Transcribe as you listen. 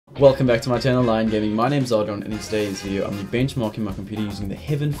Welcome back to my channel, Liongaming. My name is R9, and in today's video I'm benchmarking my computer using the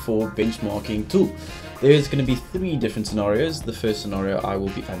Heaven 4 benchmarking tool. There's going to be 3 different scenarios. The first scenario I will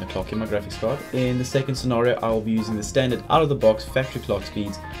be underclocking my graphics card. In the second scenario I will be using the standard out-of-the-box factory clock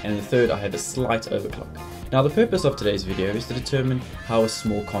speeds, and in the third I have a slight overclock. Now the purpose of today's video is to determine how a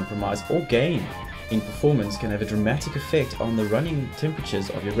small compromise or gain in performance can have a dramatic effect on the running temperatures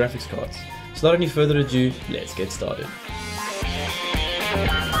of your graphics cards. So without any further ado, let's get started.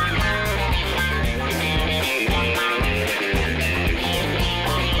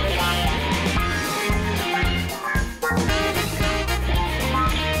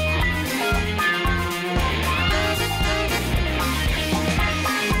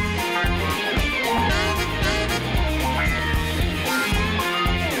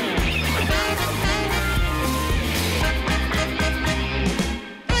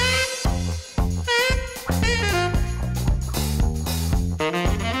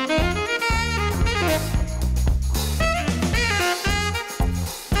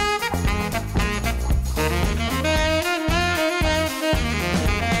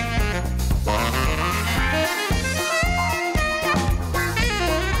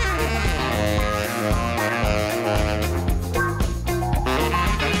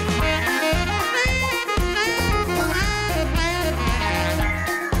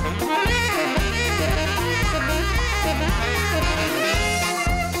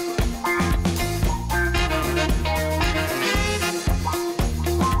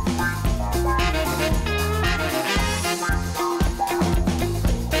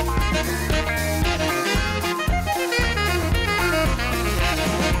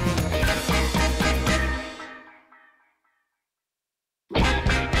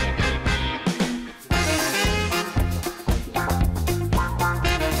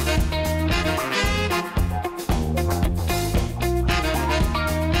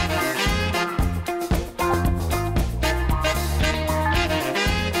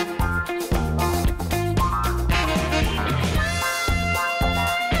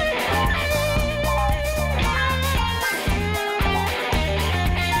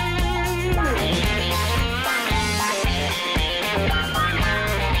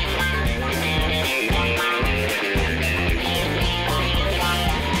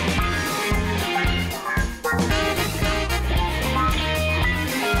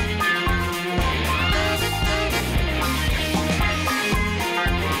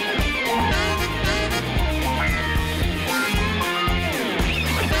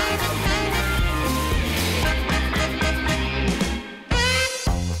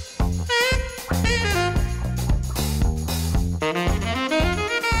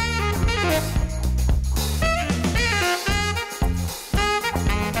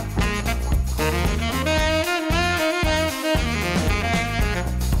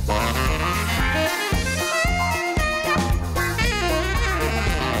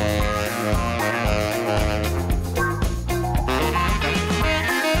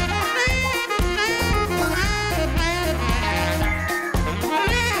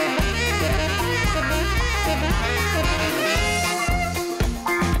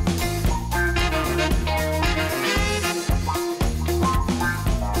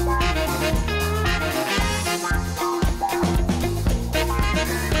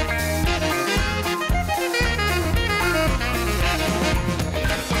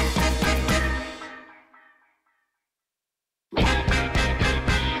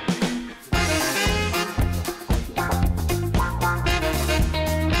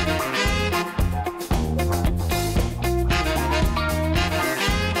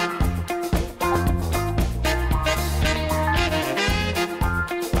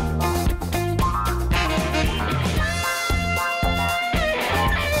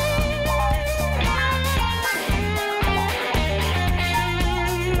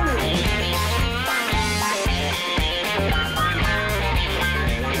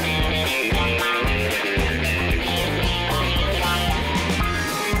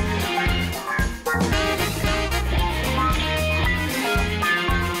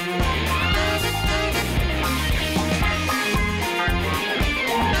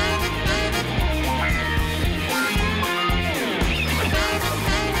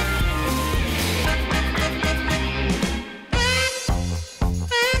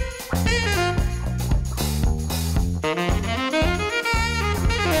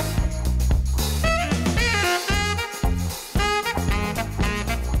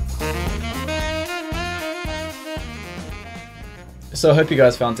 So I hope you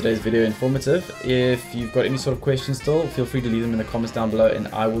guys found today's video informative. If you've got any sort of questions still, feel free to leave them in the comments down below and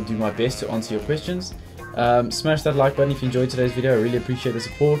I will do my best to answer your questions. Smash that like button if you enjoyed today's video. I really appreciate the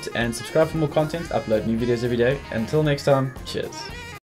support, and subscribe for more content. I upload new videos every day. Until next time, cheers.